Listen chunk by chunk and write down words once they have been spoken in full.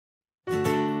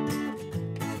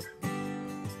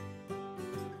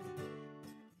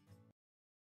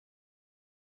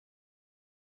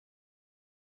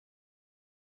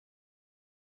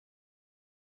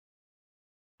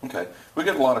Okay, we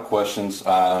get a lot of questions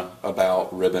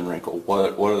about ribbon wrinkle.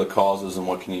 What are the causes and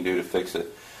what can you do to fix it?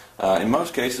 In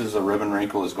most cases, a ribbon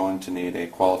wrinkle is going to need a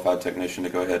qualified technician to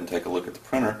go ahead and take a look at the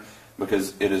printer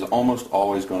because it is almost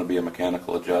always going to be a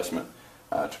mechanical adjustment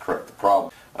to correct the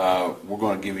problem. We're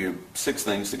going to give you 6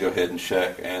 things to go ahead and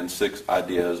check and 6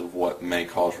 ideas of what may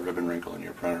cause ribbon wrinkle in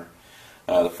your printer.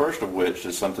 The first of which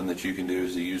is something that you can do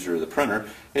as the user of the printer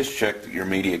is check your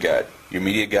media guide. Your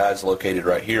media guide is located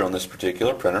right here on this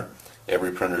particular printer.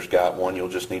 Every printer's got one. You'll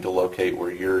just need to locate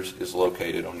where yours is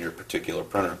located on your particular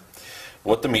printer.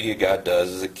 What the media guide does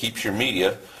is it keeps your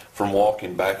media from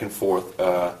walking back and forth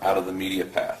out of the media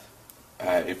path.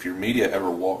 If your media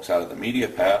ever walks out of the media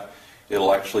path,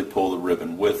 it'll actually pull the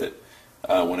ribbon with it.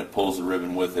 When it pulls the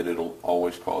ribbon with it, it'll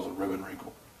always cause a ribbon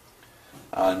wrinkle.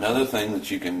 Another thing that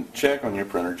you can check on your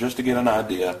printer just to get an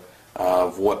idea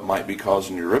of what might be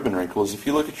causing your ribbon wrinkle is if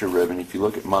you look at your ribbon, if you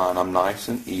look at mine, I'm nice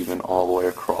and even all the way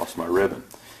across my ribbon.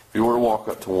 If you were to walk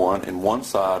up to one and one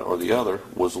side or the other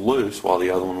was loose while the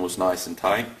other one was nice and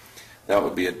tight, that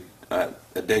would be a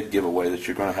dead giveaway that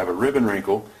you're going to have a ribbon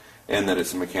wrinkle and that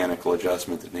it's a mechanical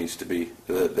adjustment that needs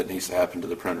to happen to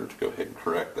the printer to go ahead and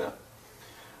correct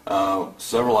that.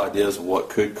 Several ideas of what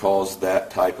could cause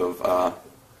that type of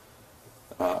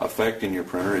effect in your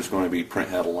printer is going to be print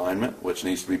head alignment, which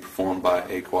needs to be performed by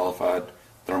a qualified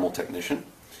thermal technician.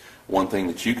 One thing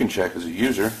that you can check as a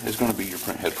user is going to be your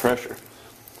print head pressure.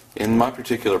 In my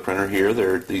particular printer here,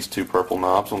 there are these 2 purple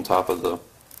knobs on top of the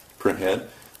print head.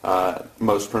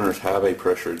 Most printers have a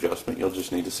pressure adjustment. You'll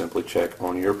just need to simply check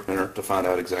on your printer to find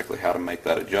out exactly how to make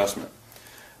that adjustment.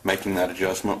 Making that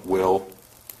adjustment will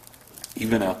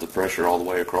even out the pressure all the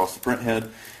way across the print head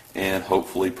and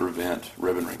hopefully prevent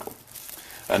ribbon wrinkle.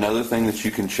 Another thing that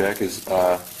you can check is,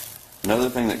 another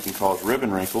thing that can cause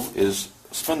ribbon wrinkle is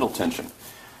spindle tension.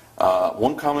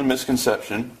 One common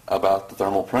misconception about the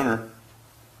thermal printer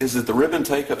is that the ribbon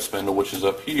take-up spindle, which is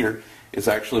up here, is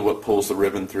actually what pulls the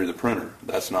ribbon through the printer.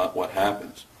 That's not what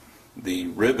happens. The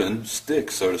ribbon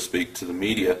sticks, so to speak, to the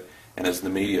media, and as the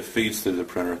media feeds through the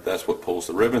printer, that's what pulls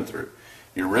the ribbon through.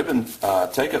 Your ribbon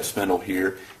take-up spindle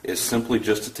here is simply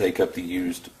just to take up the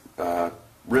used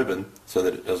ribbon so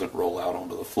that it doesn't roll out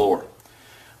onto the floor.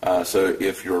 So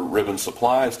if your ribbon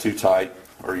supply is too tight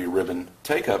or your ribbon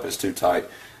take-up is too tight,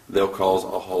 they'll cause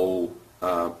a whole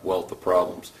wealth of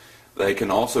problems. They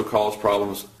can also cause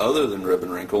problems other than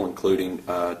ribbon wrinkle, including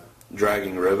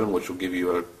dragging ribbon, which will give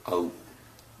you a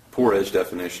poor edge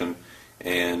definition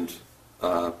and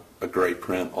a gray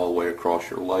print all the way across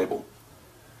your label.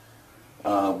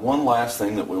 One last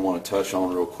thing that we want to touch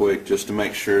on real quick, just to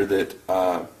make sure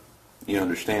that you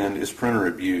understand, is printer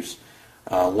abuse.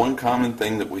 One common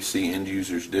thing that we see end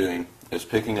users doing is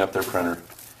picking up their printer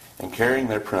and carrying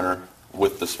their printer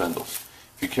with the spindles.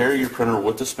 If you carry your printer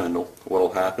with the spindle, what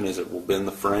will happen is it will bend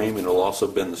the frame and it will also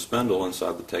bend the spindle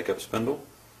inside the take-up spindle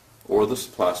or the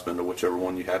supply spindle, whichever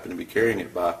one you happen to be carrying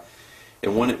it by.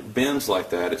 And when it bends like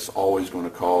that, it's always going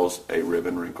to cause a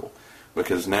ribbon wrinkle,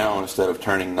 because now instead of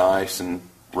turning nice and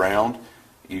round,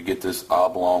 you get this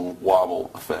oblong wobble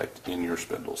effect in your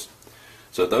spindles.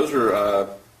 So those are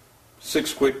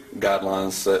 6 quick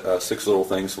guidelines, 6 little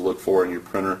things to look for in your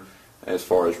printer as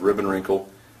far as ribbon wrinkle.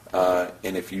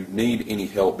 And if you need any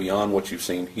help beyond what you've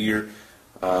seen here,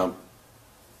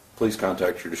 please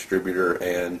contact your distributor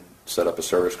and set up a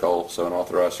service call so an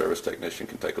authorized service technician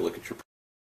can take a look at your printer.